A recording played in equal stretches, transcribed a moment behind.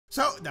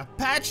So the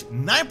patch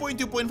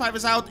 9.2.5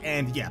 is out,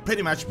 and yeah,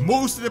 pretty much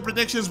most of the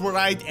predictions were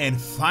right, and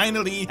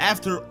finally,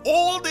 after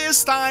all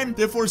this time,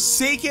 the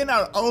Forsaken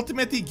are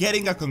ultimately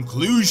getting a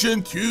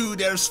conclusion to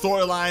their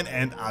storyline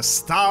and a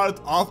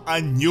start of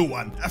a new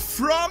one.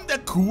 From the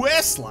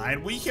quest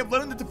line, we have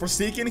learned that the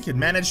Forsaken can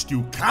manage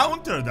to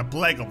counter the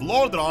Plague of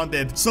Lordaeron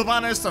that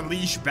Sylvanas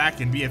unleashed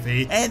back in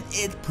BFA, and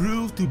it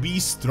proved to be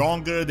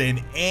stronger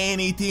than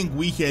anything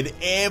we had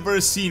ever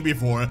seen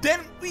before. Then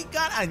we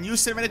got a new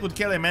cinematic with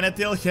Calia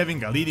Menethil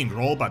having a leading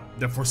role, but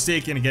the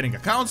Forsaken getting a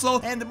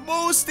council, and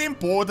most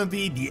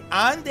importantly, the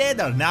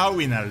undead are now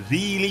in a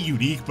really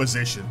unique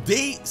position.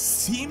 They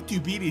seem to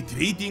be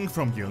retreating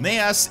from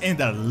Gilneas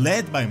and are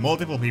led by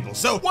multiple people.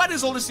 So what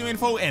is all this new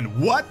info, and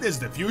what does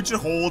the future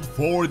hold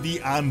for the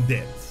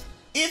undead?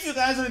 If you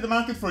guys are in the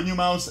market for a new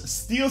mouse,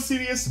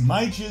 SteelSeries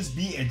might just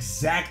be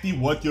exactly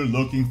what you're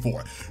looking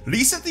for.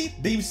 Recently,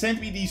 they've sent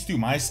me these two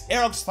mice,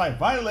 Aerox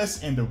 5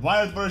 wireless and the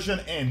wired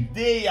version, and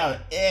they are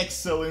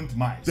excellent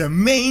mice. The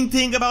main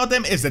thing about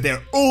them is that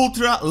they're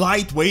ultra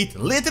lightweight,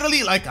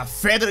 literally like a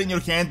feather in your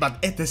hand, but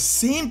at the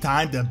same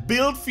time, the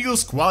build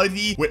feels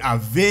quality with a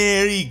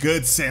very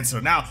good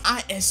sensor. Now,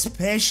 I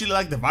especially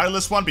like the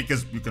wireless one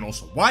because you can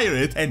also wire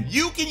it, and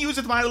you can use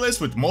it wireless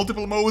with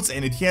multiple modes,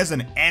 and it has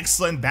an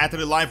excellent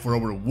battery life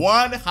for over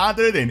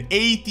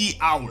 180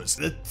 hours.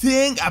 The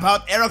thing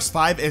about Aerox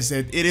 5 is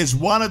that it is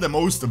one of the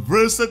most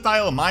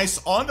versatile mice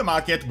on the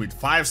market with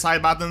 5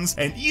 side buttons,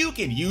 and you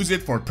can use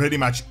it for pretty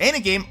much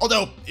any game,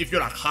 although if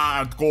you're a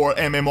hardcore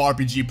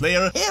MMORPG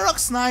player,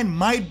 Aerox 9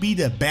 might be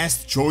the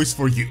best choice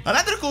for you.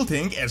 Another cool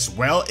thing as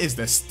well is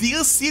the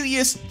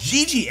SteelSeries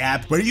GG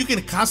app, where you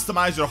can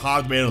customize your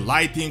hardware,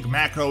 lighting,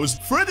 macros.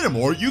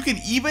 Furthermore, you can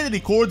even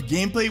record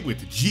gameplay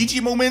with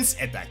GG moments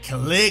at the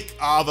click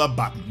of a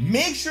button.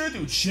 Make sure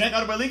to check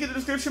out my link in the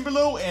description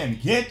below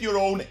and get your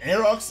own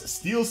Aerox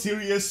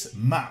SteelSeries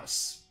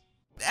mouse.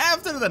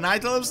 After the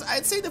Night Elves,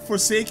 I'd say the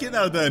Forsaken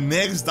are the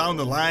next down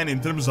the line in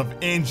terms of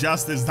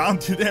injustice done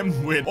to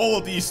them with all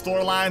of these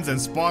storylines and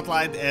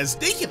spotlight, as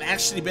they have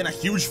actually been a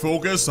huge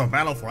focus of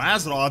Battle for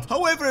Azeroth.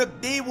 However,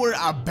 they were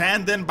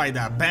abandoned by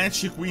the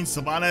Banshee Queen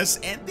Sylvanas,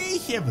 and they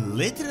have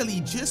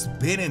literally just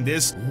been in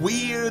this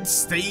weird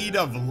state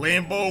of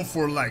limbo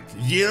for like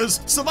years.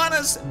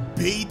 Sylvanas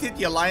baited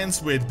the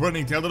alliance with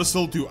Burning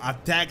Teldrassil to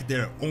attack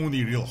their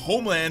only real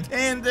homeland,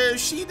 and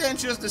she then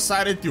just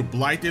decided to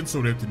blight it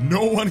so that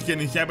no one can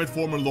inhabit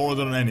former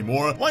Lordaeron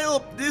anymore.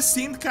 While this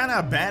seemed kinda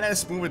a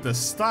badass move at the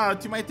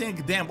start, you might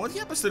think, damn, what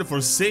happens to the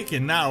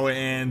Forsaken now?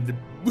 And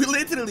we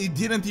literally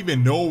didn't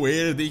even know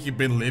where they have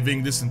been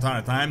living this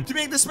entire time. To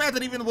make this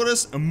matter even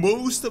worse,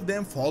 most of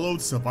them followed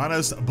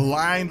Sylvanas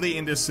blindly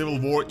in the civil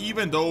war,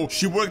 even though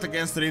she worked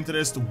against their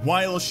interest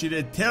while she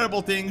did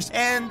terrible things,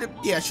 and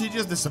yeah, she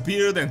just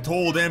disappeared and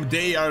told them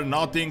they are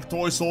nothing,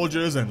 toy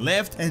soldiers, and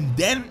left. And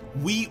then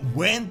we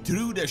went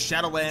through the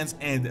Shadowlands,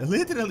 and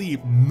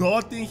literally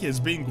nothing has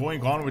been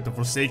going on with the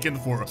Forsaken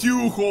for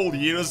 2 whole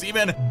years.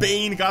 Even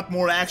Bane got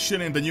more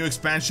action in the new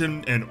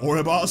expansion and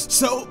Oribos.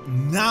 So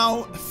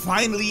now,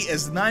 finally,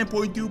 as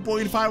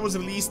 9.2.5 was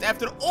released,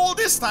 after all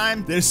this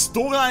time, their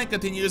storyline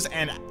continues,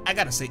 and I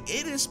gotta say,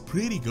 it is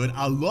pretty good.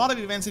 A lot of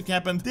events have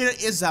happened. There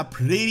is a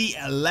pretty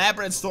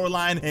elaborate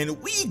storyline,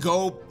 and we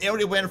go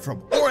everywhere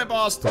from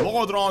Oribos to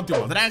Lordaeron to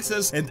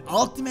Maldraxxus, and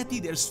ultimately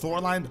their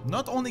storyline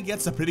not only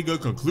gets a pretty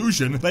good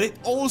conclusion, but it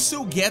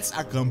also gets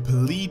a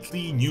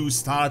completely new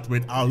start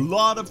with a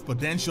lot of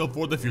potential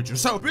for the future.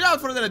 So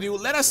without further ado,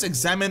 let us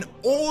examine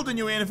all the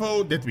new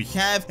info that we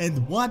have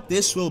and what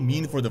this will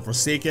mean for the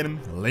Forsaken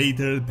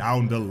later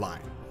down the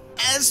line.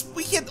 As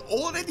we had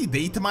already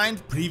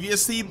datamined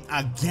previously,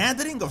 a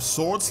gathering of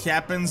swords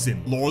happens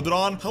in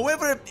Lordaeron.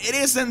 However, it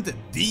isn't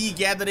the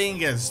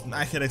gathering as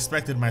I had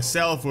expected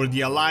myself, where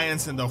the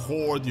Alliance and the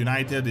Horde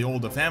united all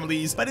the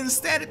families, but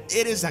instead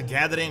it is a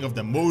gathering of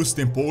the most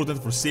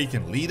important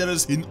Forsaken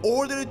leaders in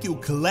order to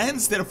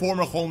cleanse their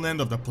former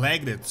homeland of the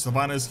plague that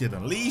Sylvanas had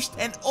unleashed,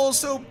 and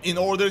also in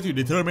order to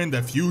determine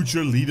the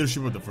future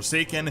leadership of the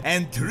Forsaken.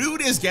 And through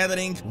this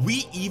gathering,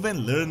 we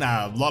even learn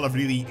a lot of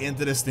really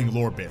interesting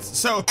lore bits.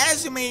 So,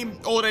 as you may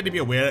already be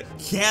aware,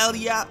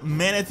 Calia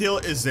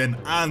Menethil is an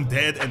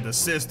undead and the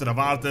sister of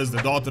Arthas,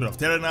 the daughter of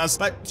Theranos,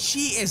 but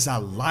she is a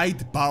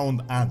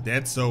light-bound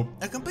undead, so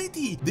a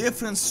completely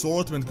different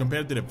sort when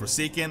compared to the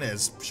Forsaken,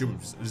 as she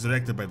was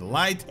resurrected by the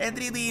light, and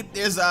really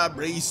is a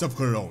race of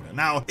her own.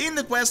 Now, in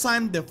the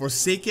questline, the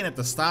Forsaken at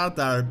the start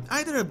are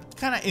either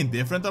kinda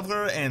indifferent of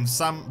her, and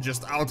some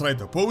just outright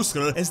oppose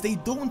her, as they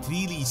don't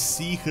really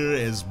see her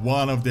as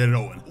one of their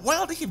own.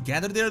 While they have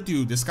gathered there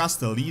to discuss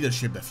the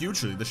leadership, the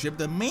future leadership,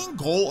 the main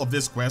goal of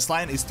this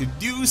questline is to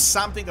do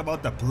something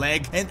about the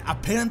plague, and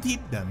apparently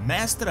the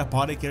Master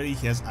Apothecary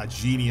has a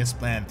genius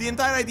plan. The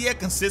entire idea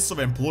consists of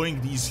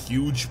employing these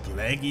huge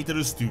plague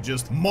eaters to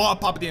just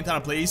mop up the entire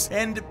place,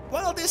 and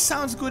while this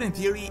sounds good in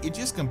theory, it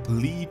just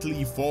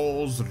completely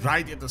falls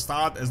right at the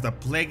start, as the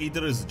plague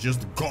eater is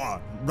just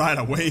gone. right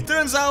away.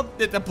 Turns out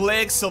that the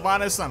plague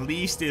Sylvanas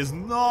unleashed is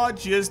not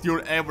just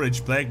your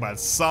average plague, but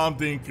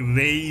something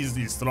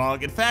crazy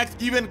strong. In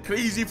fact, even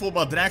crazy for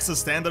Maldraxxus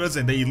standards,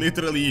 and they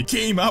literally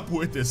came up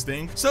with this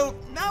thing. So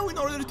now, in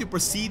order to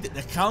proceed,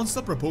 the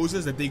council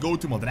proposes that they go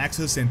to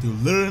Maldraxxus and to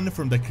learn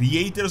from the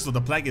creators of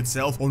the plague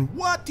itself on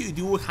what to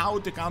do, how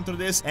to counter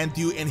this, and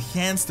to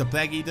enhance the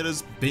plague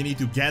eaters. They need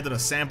to gather a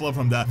sample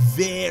from the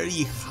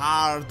very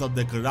heart of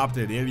the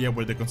corrupted area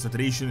where the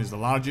concentration is the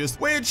largest,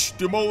 which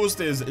to most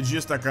is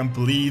just a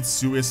complete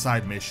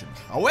suicide mission.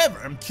 However,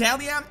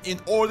 Calia, in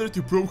order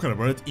to prove her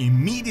worth,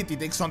 immediately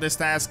takes on this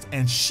task,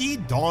 and she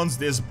dons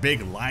this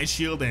big light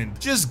shield and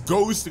just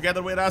goes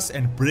together with us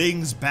and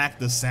brings back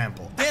the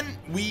sample. Then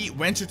we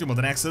venture to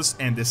Maldraxxus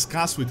and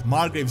discuss with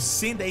Margrave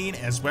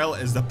Sindain as well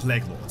as the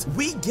Plague Lords.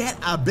 We get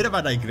a bit of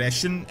a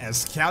digression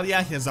as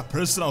Calia has a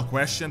personal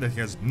question that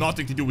has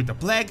nothing to do with the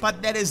plague,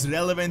 but that is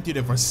relevant to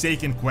the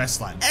Forsaken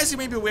questline. As you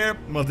may be aware,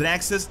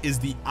 Maldraxxus is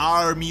the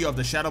army of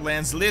the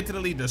Shadowlands,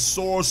 literally the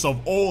source of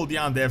all the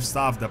undead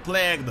stuff, the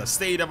plague, the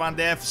state of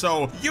undead,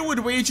 so you would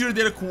wager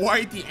they're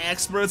quite the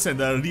experts and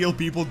the real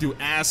people to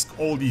ask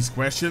all these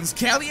questions.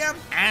 Calia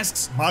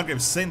asks Margrave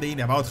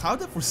Sindain about how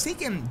the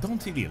Forsaken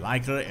don't really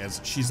like her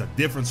as she's a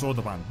different sort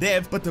of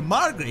undead, but the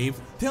Margrave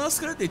tells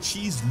her that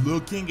she's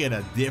looking at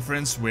a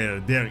difference where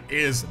there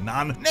is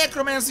none.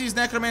 Necromancy is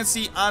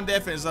necromancy,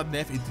 undead is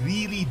undead, it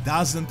really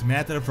doesn't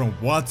matter from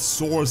what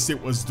source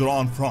it was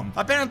drawn from.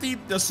 Apparently,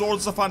 the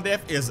source of undead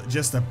is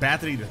just a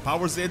battery that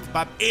powers it,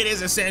 but it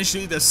is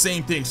essentially the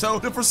same thing. So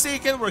the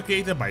Forsaken were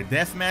created by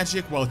death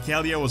magic, while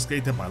Calia was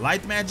created by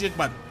light magic,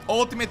 but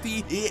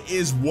ultimately it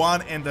is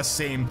one and the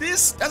same.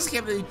 This doesn't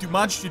have really too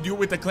much to do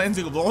with the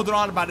cleansing of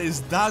Lordaeron, but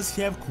it does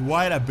have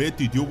quite a bit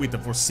to do with the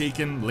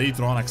Forsaken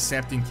later on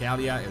accepting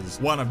Calia as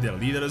one of their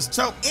leaders.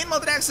 So in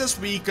Maldraxxus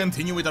we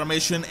continue with our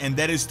mission, and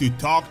that is to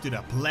talk to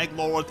the Plague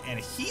Lord, and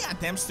he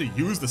attempts to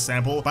use the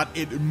sample, but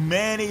it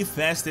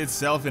manifests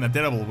itself in a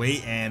terrible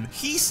way, and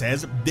he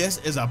says this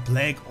is a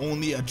plague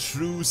only a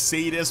true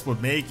sadist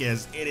would make,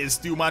 as it is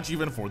too much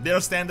even for their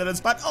standards.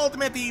 But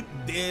ultimately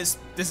this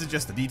is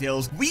just the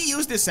details. We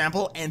use this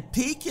sample and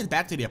take it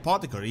back to the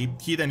apothecary.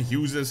 He then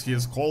uses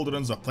his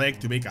cauldrons of plague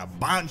to make a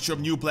bunch of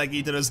new plague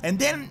eaters, and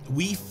then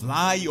we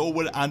fly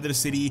over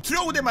Undercity,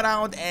 throw them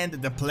around, and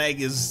the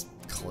plague is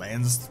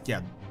cleansed.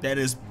 Yeah, that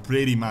is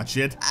pretty much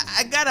it.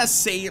 I gotta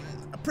say,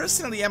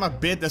 personally, I'm a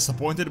bit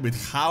disappointed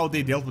with how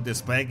they dealt with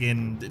this plague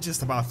in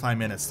just about 5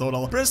 minutes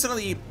total.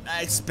 Personally,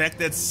 I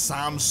expected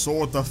some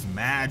sort of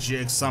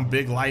magic, some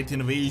big light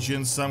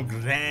invasion, some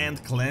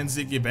grand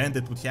cleansing event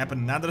that would happen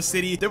in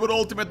Undercity that would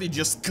ultimately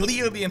just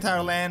clear the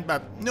entire land,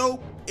 but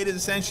no. It is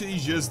essentially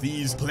just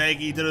these plague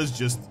eaters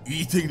just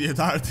eating the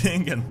entire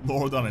thing and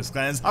Lordaeron is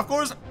cleansed. Of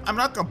course, I'm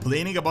not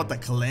complaining about the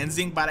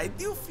cleansing, but I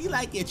do feel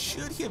like it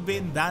should have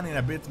been done in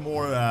a bit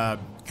more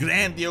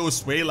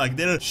grandiose way. Like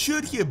there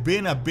should have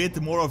been a bit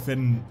more of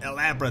an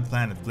elaborate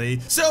plan at play.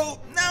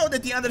 So now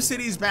that the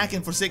Undercity is back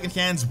in Forsaken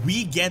hands,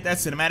 we get that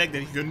cinematic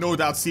that you can no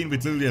doubt see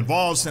with Lillian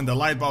Voss and the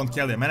Lightbound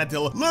Calia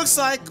Menethil. Looks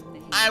like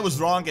I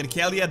was wrong, and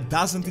Calia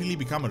doesn't really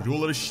become a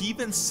ruler. She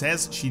even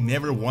says she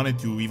never wanted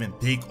to even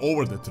take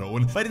over the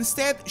throne, but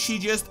instead she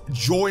just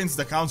joins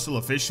the council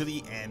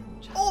officially, and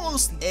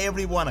almost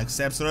everyone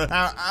accepts her.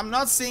 Now, I'm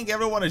not saying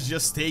everyone is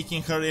just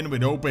taking her in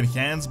with open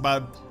hands,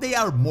 but they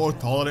are more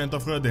tolerant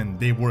of her than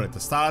they were at the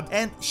start,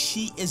 and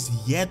she is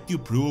yet to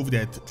prove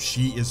that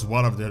she is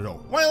one of their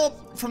own. Well,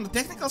 from the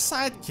technical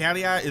side,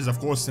 Calia is of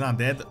course an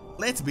undead.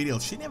 Let's be real,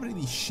 she never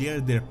really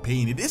shared their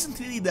pain. It isn't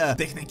really the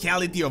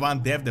technicality of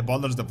undead that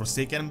bothers the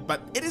Forsaken,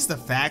 but it is the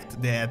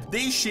fact that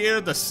they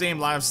share the same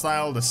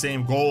lifestyle, the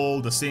same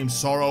goal, the same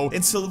sorrow,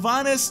 and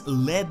Sylvanas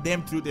led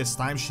them through this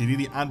time. She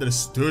really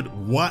understood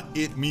what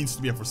it means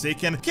to be a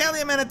Forsaken.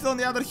 Calia Menethil, on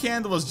the other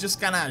hand, was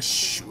just kinda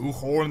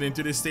shoehorned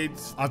into this state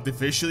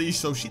artificially,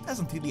 so she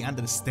doesn't really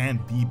understand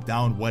deep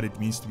down what it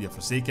means to be a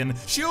Forsaken.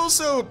 She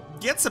also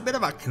gets a bit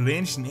of a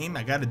cringe name,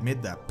 I gotta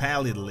admit, the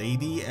Pallid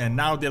Lady, and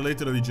now they're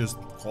literally just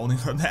calling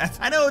her that.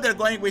 I know they're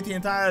going with the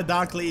entire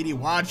Dark Lady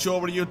watch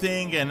over you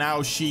thing, and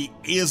now she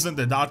isn't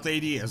the Dark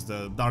Lady, as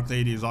the Dark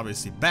Lady is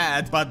obviously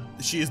bad, but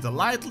she is the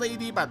Light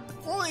Lady, but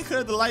calling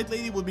her the Light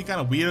Lady would be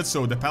kind of weird,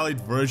 so the Pallid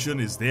version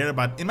is there,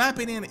 but in my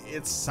opinion,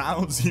 it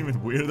sounds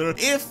even weirder.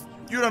 If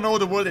you don't know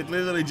the word, it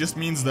literally just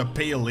means the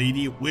Pale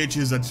Lady, which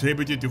is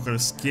attributed to her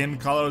skin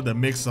color, the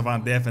mix of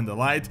undead and the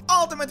light.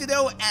 Ultimately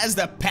though, as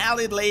the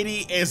Pallid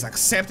Lady is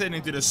accepted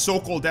into the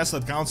so-called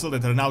Desolate Council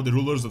that are now the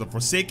rulers of the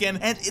Forsaken,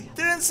 and it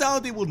turns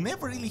out they will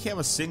never really have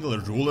a single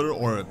ruler,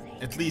 or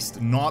at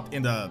least not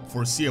in the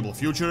foreseeable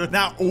future.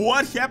 Now,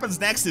 what happens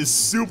next is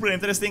super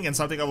interesting and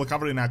something I will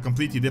cover in a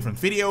completely different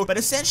video, but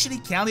essentially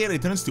Calia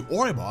returns to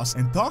Oribos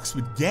and talks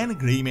with Gan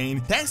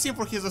Greymane, thanks him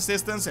for his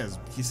assistance as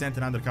he sent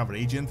an undercover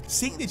agent,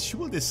 saying that she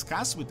will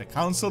discuss with the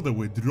council the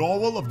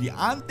withdrawal of the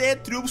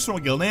undead troops from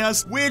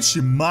Gilneas, which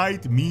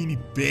might mean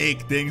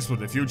big things for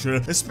the future,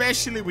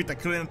 especially with the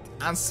current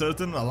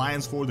uncertain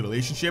alliance-Horde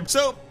relationship.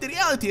 So the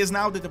reality is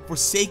now that the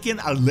Forsaken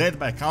are led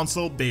by a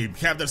council, they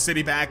have their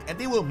city back, and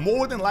they will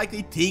more than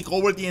likely take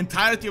over the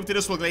entirety of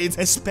Tirisfal Glades,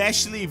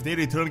 especially if they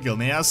return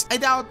Gilneas. I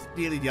doubt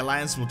really the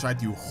alliance will try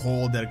to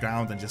hold their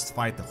ground and just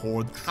fight the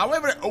Horde.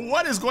 However,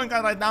 what is going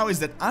on right now is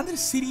that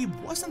Undercity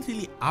wasn't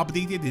really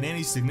updated in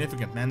any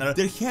significant manner.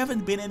 There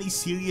haven't been any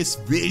serious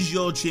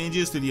visual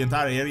changes to the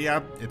entire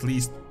area, at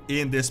least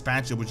in this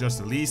patch that was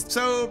just released.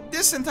 So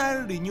this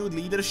entire renewed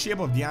leadership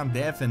of the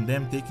Undead and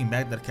them taking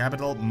back their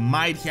capital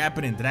might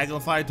happen in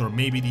Dragonflight or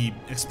maybe the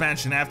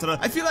expansion after.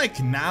 I feel like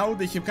now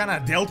they have kind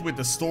of dealt with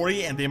the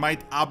story and they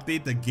might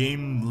update the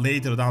game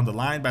later down the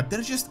line, but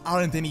there just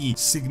aren't any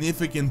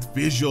significant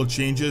visual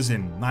changes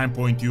in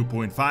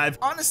 9.2.5.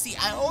 Honestly,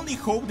 I only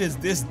hope that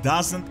this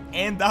doesn't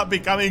end up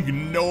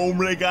becoming Gnome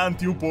Regan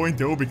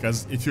 2.0,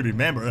 because if you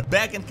remember,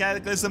 back in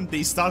Cataclysm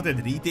they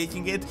started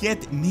retaking it,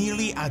 yet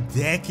nearly a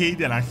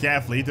decade and a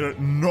half later,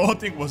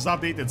 nothing was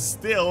updated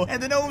still,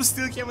 and the gnomes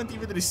still haven't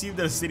even received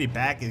their city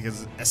back. It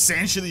has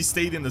essentially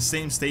stayed in the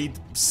same state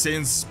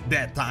since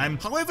that time.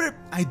 However,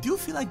 I do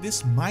feel like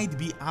this might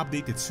be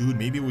updated soon,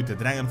 maybe with the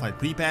Dragonflight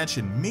pre-patch,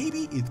 and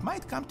maybe it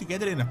might come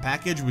together in a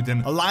package with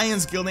an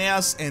Alliance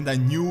Gilneas and a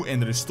new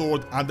and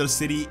restored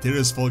Undercity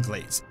Tirisfal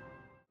Glades.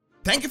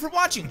 Thank you for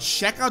watching.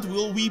 Check out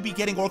will we be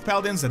getting Orc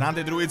Paladins and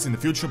Undead Druids in the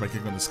future by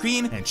clicking on the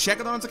screen, and check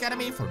out Doronsmovies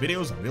Academy for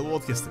videos on real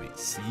world history.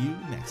 See you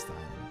next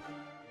time.